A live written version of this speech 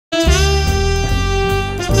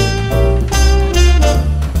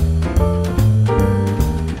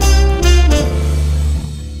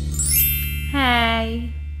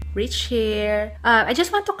bridge hair. I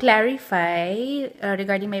just want to clarify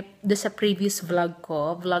regarding sa previous vlog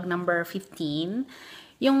ko, vlog number 15.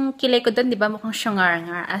 Yung kilay ko doon, di ba, mukhang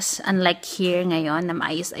syungar-ngar, as unlike here ngayon, na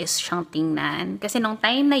maayos-ayos siyang tingnan. Kasi nung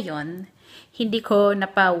time na yon, hindi ko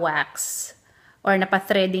napa-wax or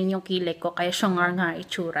napa-threading yung kilay ko, kaya syungar-ngar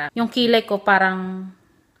itsura. Yung kilay ko parang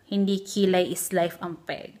hindi kilay is life ang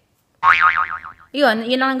peg. Yun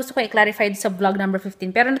lang ang gusto ko i-clarify sa vlog number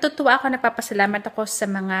 15. Pero natutuwa ako, nagpapasalamat ako sa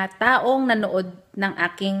mga taong nanood ng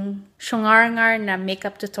aking syungar-ngar na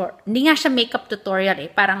makeup tutorial. Hindi nga siya makeup tutorial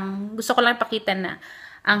eh. Parang gusto ko lang ipakita na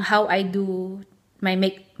ang how I do my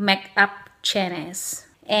makeup chenes.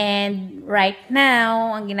 And right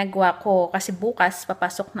now, ang ginagawa ko, kasi bukas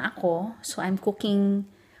papasok na ako. So I'm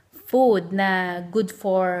cooking food na good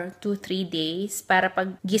for 2-3 days para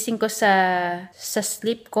pag gising ko sa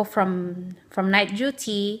sleep ko from night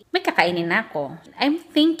duty, may kakainin na ako. I'm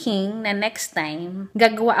thinking na next time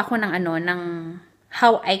gagawa ako ng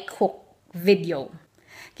how I cook video.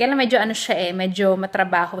 Kaya lang medyo medyo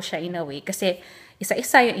matrabaho siya in a way kasi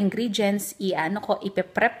isa-isa yung ingredients,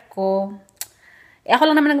 ipe-prep ko. Ako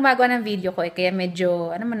lang naman ang gumagawa ng video ko kaya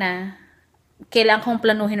medyo kailangan kong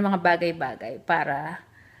planuhin ng mga bagay-bagay para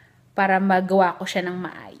magawa ko siya ng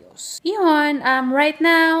maayos. Yun, right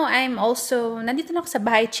now, nandito na ako sa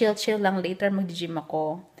bahay, chill lang. Later, mag-gym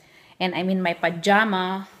ako. And I'm in my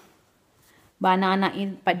pajama. Banana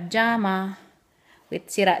in pajama.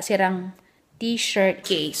 With sira-sirang t-shirt.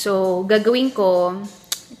 Okay, so, gagawin ko,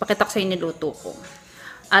 ipakita ko sa inyo niluto ko.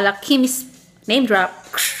 Ala Kimmy's, name drop,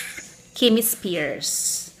 Kimmy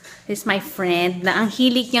Spears. This is my friend na ang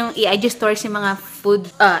hilig niyang i-story sa mga food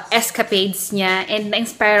escapades niya, and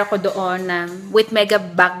na-inspire ako doon with mega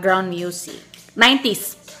background music.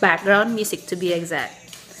 90s background music to be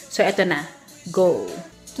exact. So, eto na. Go!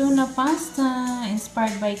 Tuna pasta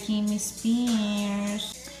inspired by Kimmy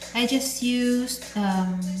Spears. I just used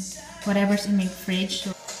whatever's in my fridge.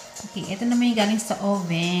 So, okay, eto na may galing sa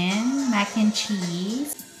oven. Mac and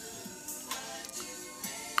cheese.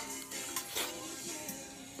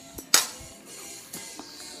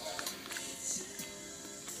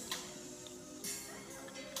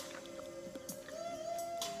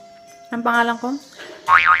 Ang pangalan ko?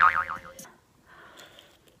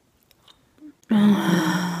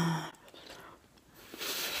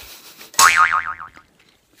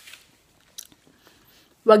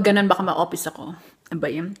 Wag ganun, baka ma-office ako. Ano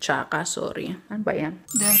ba yan? Tsaka, sorry. Ano ba yan?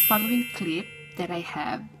 The following clip that I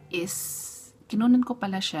have is, kinunan ko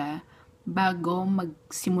pala siya bago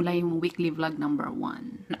magsimula yung weekly vlog number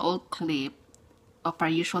 1. An old clip of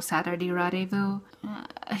our usual Saturday rendezvous.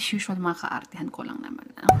 As usual, mga kaartihan ko lang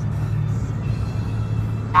naman.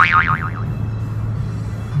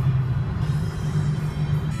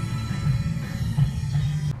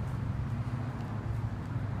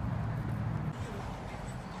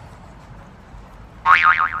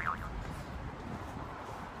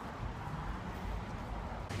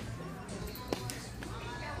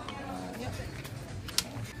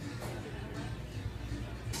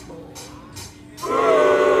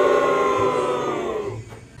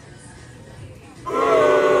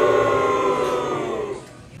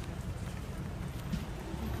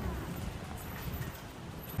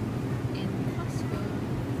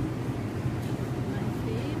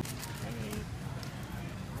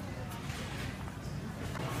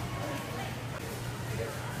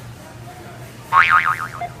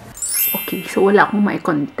 Okay, so wala akong may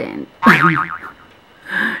content.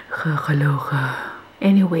 Kakaloka.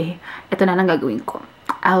 Anyway, ito na lang gagawin ko.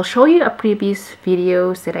 I'll show you a previous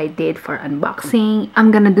videos that I did for unboxing.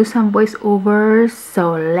 I'm gonna do some voiceovers,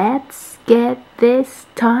 so let's get this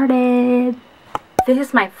started. This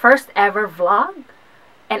is my first ever vlog,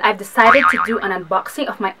 and I've decided to do an unboxing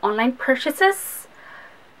of my online purchases.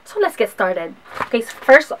 So let's get started. Okay, so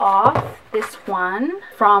first off, this one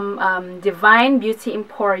from Divine Beauty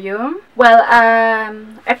Emporium. Well,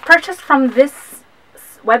 I purchased from this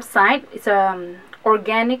website. It's an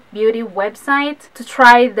organic beauty website to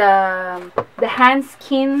try the hand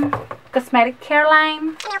skin cosmetic care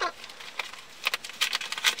line.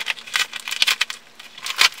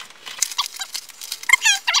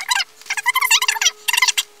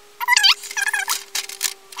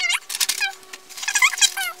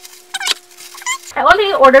 I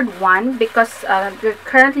only ordered one because they're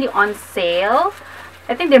currently on sale.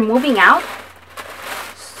 I think they're moving out.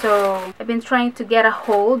 So I've been trying to get a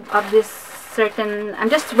hold of this certain...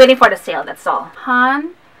 I'm just waiting for the sale, that's all.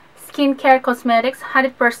 Han Skincare Cosmetics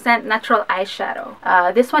 100% Natural Eyeshadow.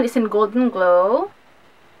 This one is in Golden Glow.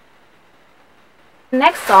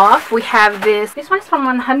 Next off, we have this one is from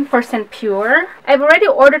 100% Pure. I've already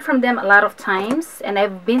ordered from them a lot of times, and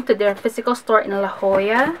I've been to their physical store in La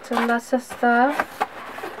Jolla. So lots of stuff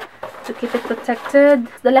to keep it protected.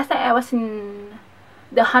 The last time I was in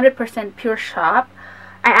the 100% Pure shop,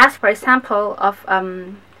 I asked for a sample of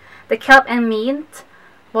the Kelp and Mint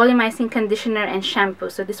volumizing conditioner and shampoo.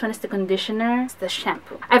 So this one is the conditioner, it's the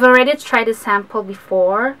shampoo. I've already tried the sample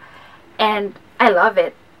before, and I love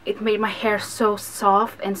it. It made my hair so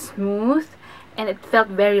soft and smooth, and it felt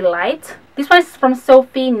very light. This one is from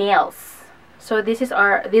Sophie Nails. So these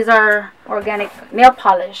are organic nail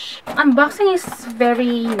polish. Unboxing is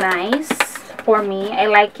very nice for me. I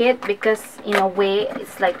like it because in a way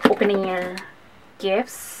it's like opening your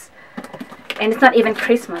gifts, and it's not even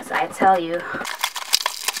Christmas, I tell you.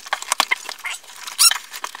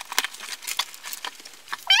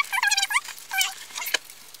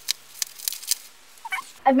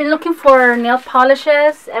 I've been looking for nail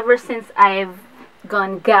polishes ever since I've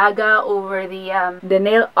gone gaga over the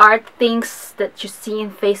nail art things that you see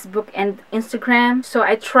in Facebook and Instagram. So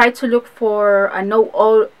I tried to look for a no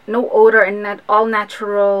odor and not all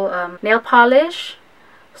natural nail polish.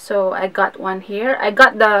 So I got one here. I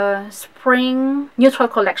got the spring neutral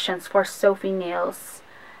collections for Sophie Nails.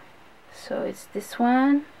 So it's this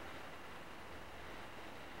one.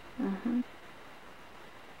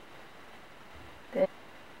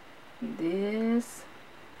 This,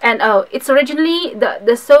 and oh, it's originally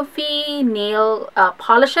the Sophie nail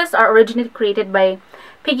polishes are originally created by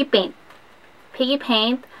Piggy Paint. Piggy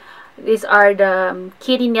Paint, these are the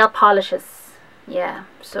kitty nail polishes. Yeah,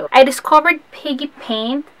 so I discovered Piggy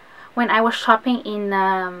Paint when I was shopping in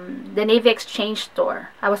the Navy Exchange store.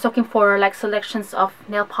 I was looking for like selections of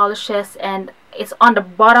nail polishes, and it's on the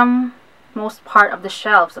bottom most part of the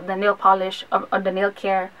shelves of the nail polish of the nail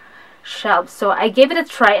care shelves. So I gave it a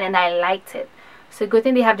try, and I liked it. So good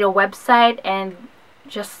thing they have their website, and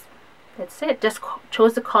just that's it. Just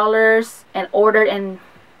chose the colors and ordered, and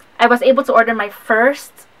I was able to order my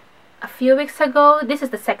first a few weeks ago. This is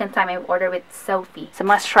the second time I've ordered with Sophie. It's a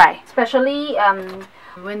must try, especially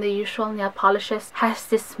when the usual nail polishes has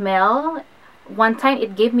this smell. One time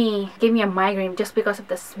it gave me a migraine just because of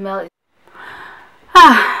the smell.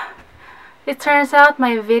 It turns out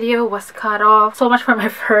my video was cut off. So much for my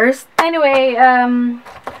first. Anyway,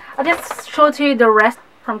 I'll just show to you the rest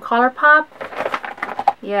from ColourPop.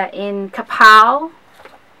 Yeah, in Kapow.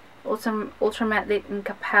 Ultra Matte Lip in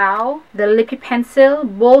Kapow. The Lippy Pencil,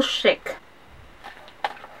 Baul Chic.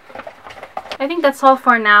 I think that's all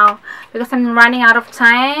for now because I'm running out of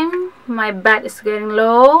time. My bat is getting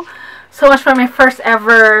low. So much for my first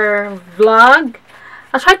ever vlog.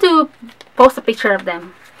 I'll try to post a picture of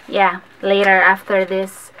them. Yeah, later after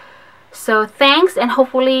this. So thanks, and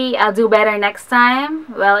hopefully I'll do better next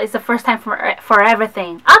time. Well, it's the first time for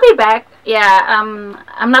everything. I'll be back. Yeah,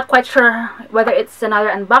 I'm not quite sure whether it's another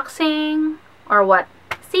unboxing or what.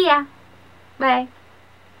 See ya. Bye.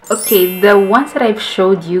 Okay, the ones that I've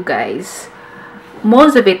showed you guys,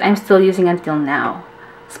 most of it I'm still using until now.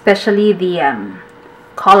 Especially the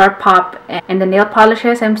ColourPop and the nail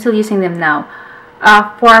polishes, I'm still using them now.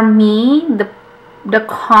 For me, the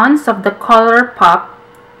cons of the ColourPop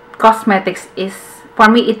cosmetics is, for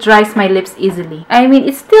me, it dries my lips easily. I mean,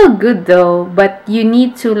 it's still good though, but you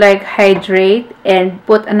need to like hydrate and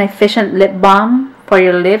put an efficient lip balm for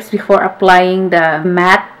your lips before applying the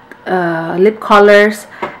matte lip colors.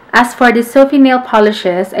 As for the Sophie nail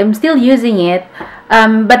polishes, I'm still using it,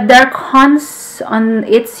 but there are cons on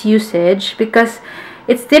its usage because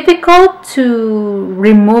it's difficult to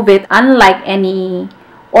remove it, unlike any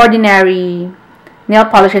ordinary nail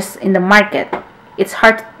polishes in the market. It's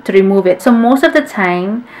hard to remove it. So most of the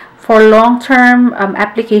time, for long-term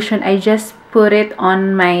application, I just put it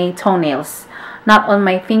on my toenails, not on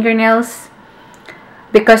my fingernails,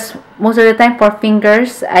 because most of the time for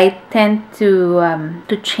fingers, I tend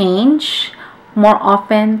to change more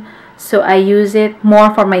often. So I use it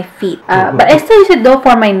more for my feet. But I still use it though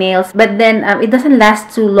for my nails. But then it doesn't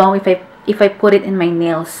last too long if I put it in my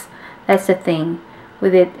nails. That's the thing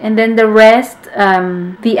with it. And then the rest,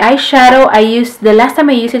 the eyeshadow I used, the last time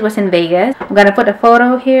I used it was in Vegas. I'm gonna put a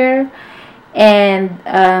photo here. And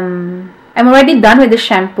I'm already done with the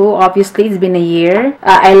shampoo. Obviously, it's been a year.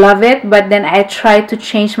 I love it, but then I try to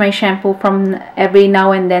change my shampoo from every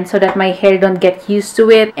now and then so that my hair don't get used to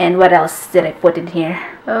it. And what else did I put in here?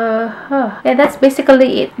 Yeah, that's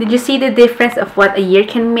basically it. Did you see the difference of what a year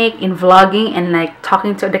can make in vlogging and like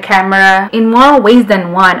talking to the camera? In more ways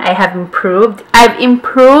than one, I have improved. I've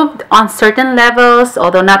improved on certain levels,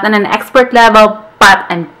 although not on an expert level, but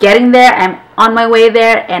I'm getting there. I'm on my way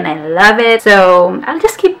there and I love it. So I'll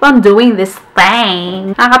just keep on doing this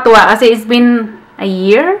thing. Nakakatuwa kasi it's been a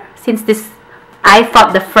year since this I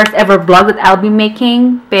thought the first ever vlog that I'll be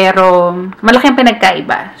making, pero malaki ang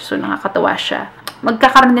pinagkaiba. So nakakatuwa siya.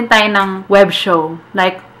 Magkakaroon din tayo ng web show.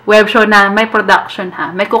 Like web show na may production ha.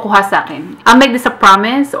 May kukuha sa akin. I'll make this a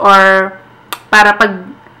promise, or para pag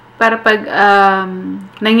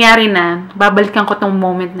nangyari na, babalikan ko tong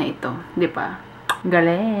moment na ito. Di ba?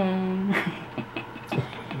 Galing.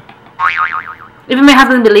 Even my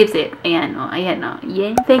husband believes it. Ayan o, ayan o.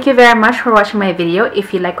 Yeah. Thank you very much for watching my video.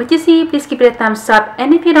 If you like what you see, please give it a thumbs up.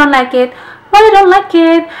 And if you don't like it, well, you don't like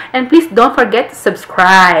it. And please don't forget to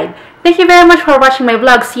subscribe. Thank you very much for watching my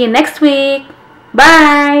vlog. See you next week.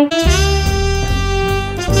 Bye!